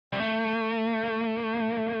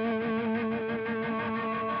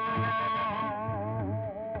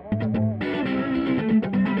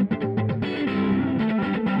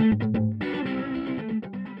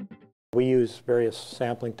various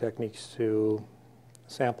sampling techniques to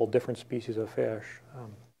sample different species of fish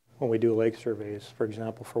when we do lake surveys. For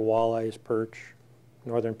example, for walleyes, perch,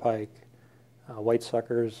 northern pike, white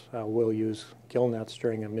suckers, we'll use gill nets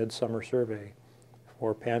during a midsummer survey.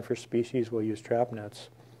 For panfish species, we'll use trap nets.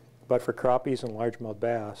 But for crappies and largemouth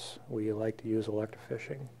bass, we like to use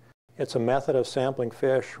electrofishing. It's a method of sampling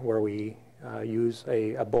fish where we use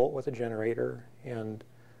a boat with a generator and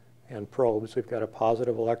probes. We've got a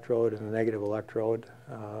positive electrode and a negative electrode.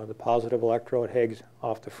 The positive electrode hangs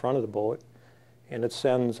off the front of the boat, and it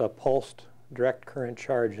sends a pulsed direct current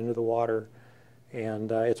charge into the water, and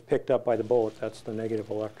it's picked up by the boat. That's the negative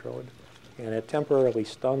electrode. And it temporarily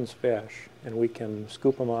stuns fish, and we can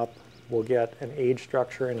scoop them up. We'll get an age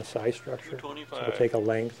structure and a size structure. So we'll take a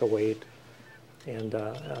length, a weight, and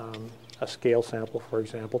a scale sample, for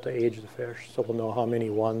example, to age the fish. So we'll know how many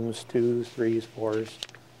 1s, 2s, 3s, 4s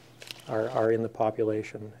are in the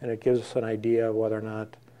population. And it gives us an idea of whether or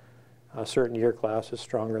not a certain year class is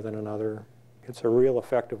stronger than another. It's a real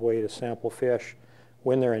effective way to sample fish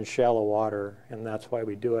when they're in shallow water, and that's why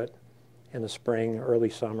we do it in the spring, early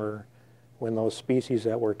summer, when those species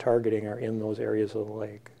that we're targeting are in those areas of the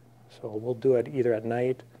lake. So we'll do it either at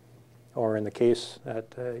night, or in the case that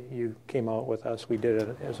you came out with us, we did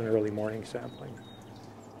it as an early morning sampling.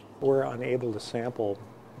 We're unable to sample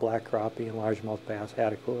black crappie and largemouth bass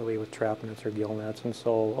adequately with trap nets or gill nets, and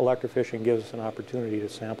so electrofishing gives us an opportunity to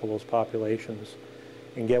sample those populations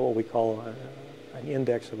and get what we call an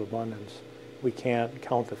index of abundance. We can't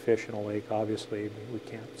count the fish in a lake, obviously. We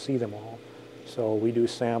can't see them all. So we do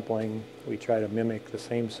sampling. We try to mimic the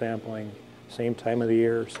same sampling, same time of the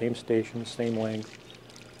year, same station, same length.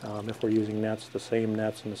 If we're using nets, the same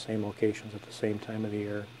nets in the same locations at the same time of the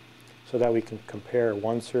year, so that we can compare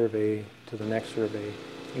one survey to the next survey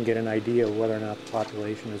and get an idea of whether or not the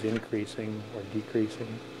population is increasing or decreasing.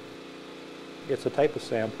 It's a type of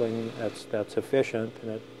sampling that's efficient,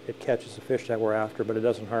 and it catches the fish that we're after, but it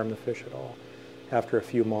doesn't harm the fish at all. After a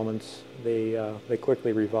few moments, they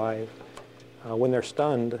quickly revive. When they're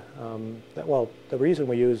stunned, well, the reason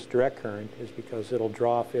we use direct current is because it'll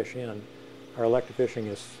draw fish in. Our electrofishing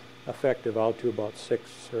is effective out to about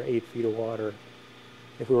 6 or 8 feet of water.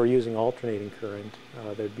 If we were using alternating current,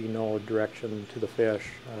 there'd be no direction to the fish.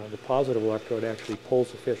 The positive electrode actually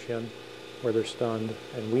pulls the fish in where they're stunned,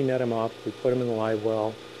 and we net them up, we put them in the live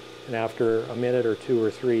well, and after a minute or 2 or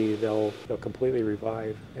 3, they'll completely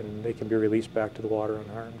revive, and they can be released back to the water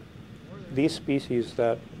unharmed. These species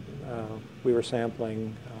that we were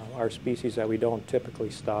sampling are species that we don't typically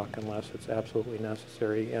stock unless it's absolutely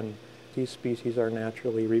necessary, and these species are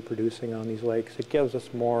naturally reproducing on these lakes. It gives us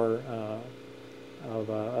more of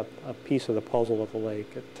a piece of the puzzle of the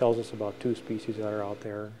lake. It tells us about 2 species that are out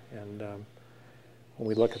there, and when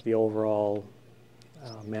we look at the overall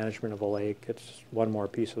management of a lake, it's one more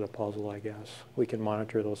piece of the puzzle, I guess. We can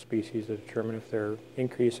monitor those species to determine if they're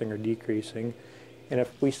increasing or decreasing. And if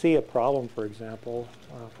we see a problem, for example,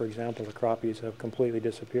 the crappies have completely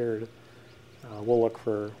disappeared, we'll look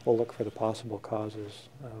for the possible causes.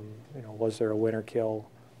 You know, was there a winter kill?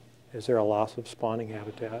 Is there a loss of spawning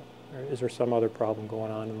habitat? Or is there some other problem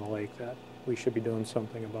going on in the lake that we should be doing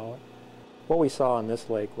something about? What we saw on this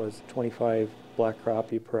lake was 25 black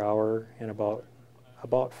crappie per hour and about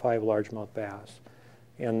 5 largemouth bass.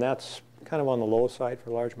 And that's kind of on the low side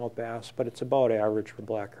for largemouth bass, but it's about average for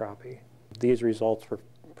black crappie. These results were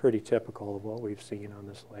pretty typical of what we've seen on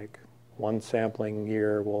this lake. One sampling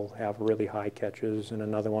year will have really high catches, and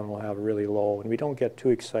another one will have really low. And we don't get too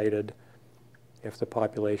excited if the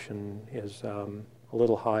population is a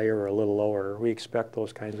little higher or a little lower. We expect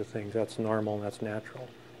those kinds of things. That's normal and that's natural.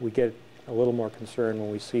 We get a little more concerned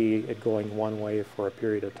when we see it going one way for a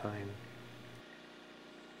period of time.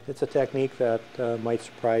 It's a technique that might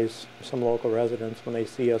surprise some local residents when they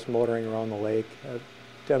see us motoring around the lake at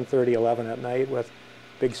 10:30, 11 at night with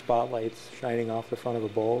big spotlights shining off the front of a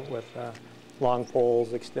boat with long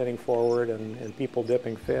poles extending forward and people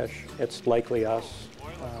dipping fish. It's likely us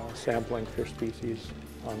sampling fish species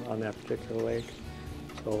on that particular lake.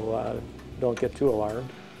 So don't get too alarmed.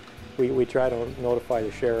 We try to notify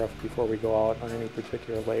the sheriff before we go out on any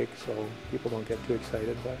particular lake so people don't get too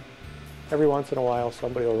excited. But every once in a while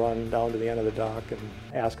somebody will run down to the end of the dock and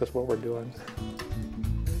ask us what we're doing.